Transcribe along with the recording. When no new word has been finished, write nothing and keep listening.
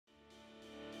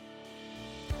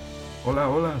Hola,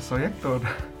 hola, soy Héctor.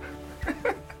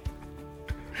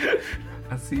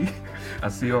 Así,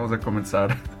 así vamos a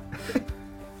comenzar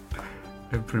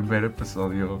el primer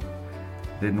episodio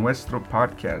de nuestro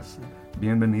podcast.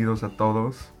 Bienvenidos a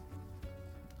todos.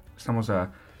 Estamos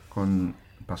con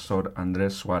el pastor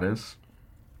Andrés Suarez.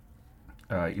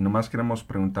 Y nomás queremos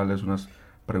preguntarles unas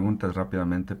preguntas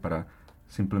rápidamente para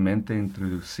simplemente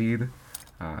introducir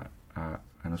a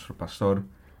nuestro pastor.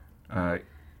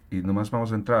 Y nomás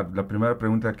vamos a entrar. La primera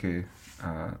pregunta que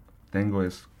tengo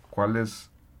es, ¿cuál es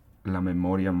la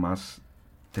memoria más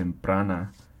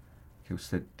temprana que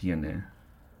usted tiene?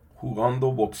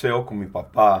 Jugando boxeo con mi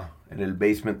papá en el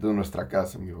basement de nuestra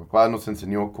casa. Mi papá nos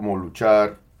enseñó cómo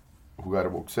luchar, jugar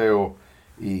boxeo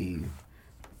y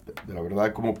de la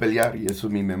verdad cómo pelear. Y eso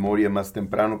es mi memoria más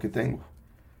temprano que tengo.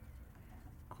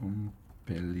 ¿Cómo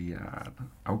pelear?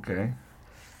 Ok.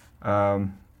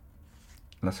 Um,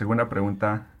 la segunda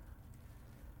pregunta,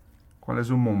 ¿cuál es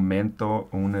un momento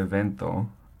o un evento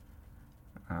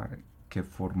que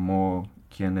formó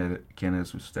quién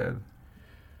es usted?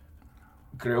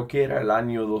 Creo que era el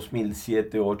año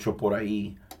 2007-2008 por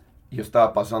ahí. Yo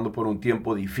estaba pasando por un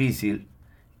tiempo difícil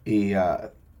y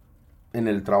en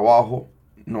el trabajo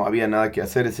no había nada que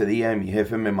hacer ese día y mi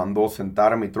jefe me mandó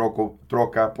sentar a mi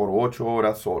troca por 8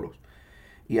 horas solos.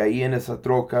 Y ahí en esa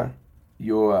troca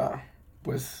yo,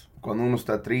 pues cuando uno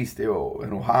está triste o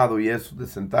enojado y eso, de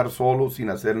sentar solo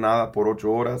sin hacer nada por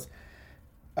 8 horas,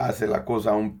 hace la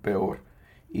cosa aún peor.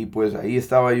 Y pues ahí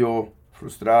estaba yo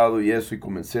frustrado y eso y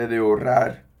comencé de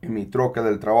orar en mi troca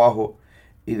del trabajo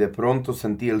y de pronto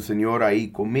sentí el Señor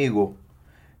ahí conmigo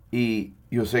y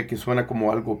yo sé que suena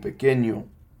como algo pequeño,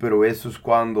 pero eso es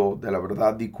cuando de la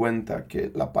verdad di cuenta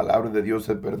que la palabra de Dios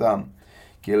es verdad,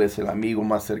 que Él es el amigo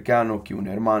más cercano que un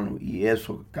hermano y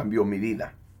eso cambió mi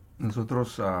vida.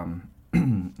 Nosotros,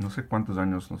 no sé cuántos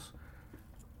años nos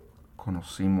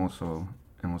conocimos o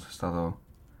hemos estado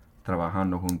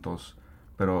trabajando juntos,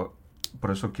 pero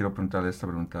por eso quiero preguntarle esta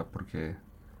pregunta, porque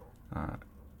uh,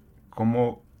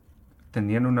 ¿cómo,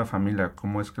 teniendo una familia,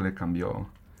 cómo es que le cambió?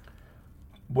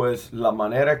 Pues la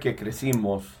manera que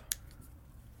crecimos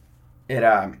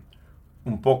era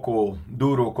un poco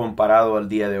duro comparado al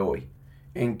día de hoy,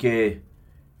 en que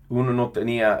uno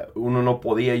no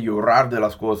podía llorar de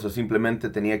las cosas, simplemente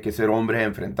tenía que ser hombre a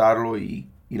enfrentarlo y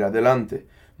ir adelante.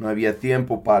 No había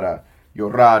tiempo para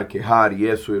llorar, quejar y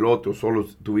eso y el otro, solo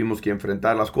tuvimos que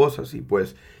enfrentar las cosas y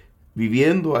pues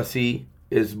viviendo así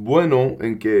es bueno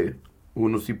en que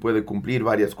uno sí puede cumplir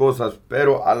varias cosas,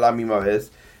 pero a la misma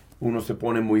vez uno se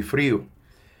pone muy frío.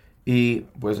 Y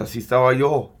pues así estaba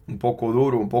yo, un poco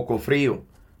duro, un poco frío.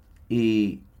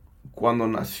 Y cuando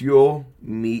nació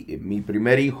mi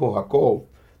primer hijo, Jacob,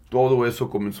 todo eso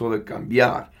comenzó a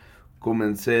cambiar.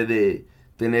 Comencé de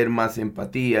tener más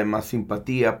empatía y más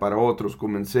simpatía para otros.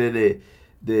 Comencé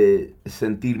de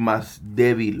sentir más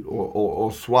débil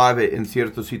o suave en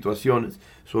ciertas situaciones.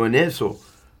 En eso,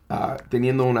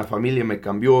 teniendo una familia me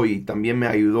cambió y también me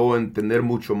ayudó a entender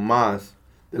mucho más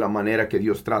de la manera que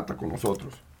Dios trata con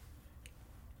nosotros.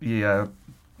 Y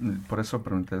por eso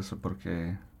pregunté eso,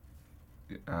 porque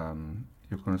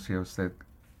yo conocí a usted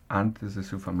antes de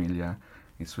su familia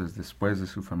y eso es después de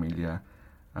su familia,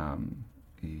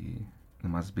 y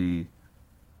nomás vi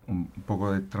un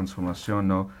poco de transformación,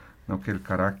 no que el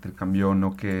carácter cambió,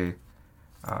 no que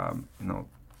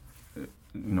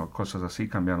no, cosas así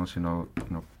cambiaron, sino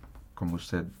como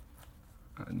usted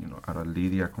ahora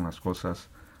lidia con las cosas.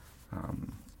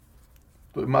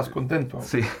 Estoy más contento.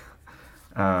 Sí.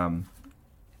 Um,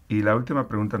 y la última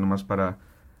pregunta nomás para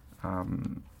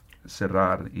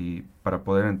cerrar y para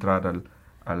poder entrar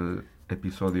al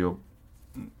episodio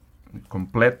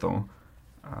completo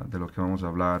de lo que vamos a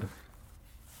hablar.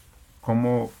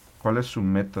 ¿Cuál es su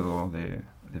método de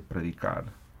predicar?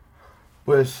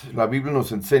 Pues la Biblia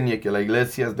nos enseña que la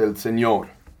iglesia es del Señor.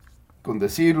 Con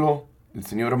decirlo, el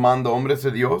Señor manda hombres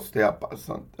de Dios de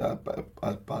apacentar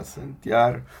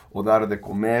o dar de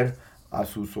comer a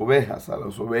sus ovejas, a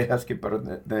las ovejas que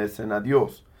pertenecen a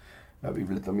Dios. La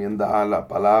Biblia también da la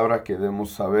palabra que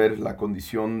debemos saber la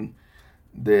condición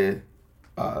de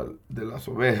las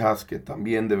ovejas, que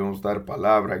también debemos dar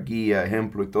palabra, guía,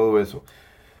 ejemplo y todo eso.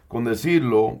 Con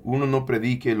decirlo, uno no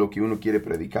predique lo que uno quiere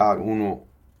predicar, uno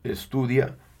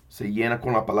estudia, se llena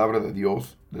con la palabra de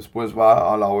Dios, después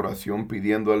va a la oración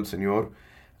pidiendo al Señor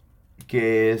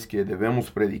qué es que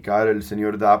debemos predicar. El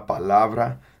Señor da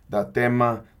palabra, da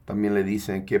tema, también le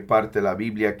dice en qué parte de la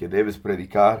Biblia que debes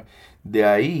predicar. De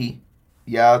ahí,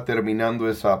 ya terminando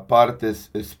esa parte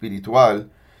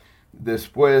espiritual,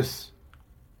 después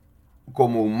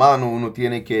como humano uno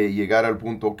tiene que llegar al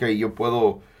punto, ok, yo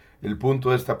puedo el punto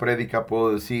de esta prédica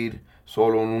puedo decir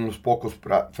solo en unos pocos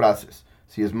frases.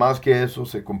 Si es más que eso,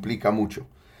 se complica mucho.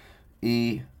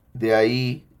 Y de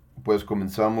ahí, pues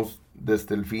comenzamos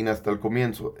desde el fin hasta el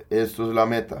comienzo. Esto es la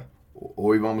meta.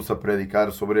 Hoy vamos a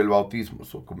predicar sobre el bautismo.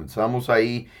 Comenzamos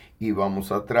ahí y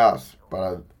vamos atrás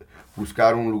para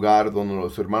buscar un lugar donde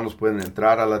los hermanos pueden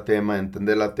entrar a la tema,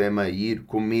 entender la tema y ir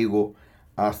conmigo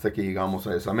hasta que llegamos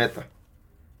a esa meta.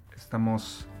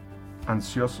 Estamos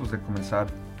ansiosos de comenzar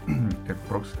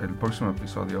el próximo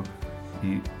episodio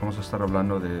y vamos a estar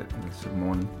hablando del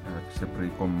sermón que se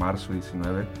predicó en marzo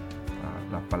 19,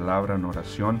 la palabra en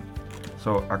oración.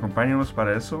 Acompáñanos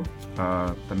para eso.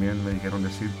 También me dijeron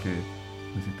decir que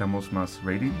necesitamos más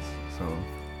ratings.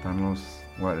 Danos,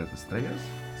 estrellas,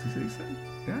 ¿sí se dice?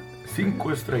 ¿Yeah?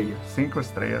 5 estrellas. 5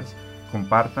 estrellas.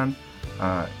 Compartan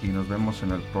y nos vemos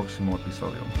en el próximo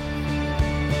episodio.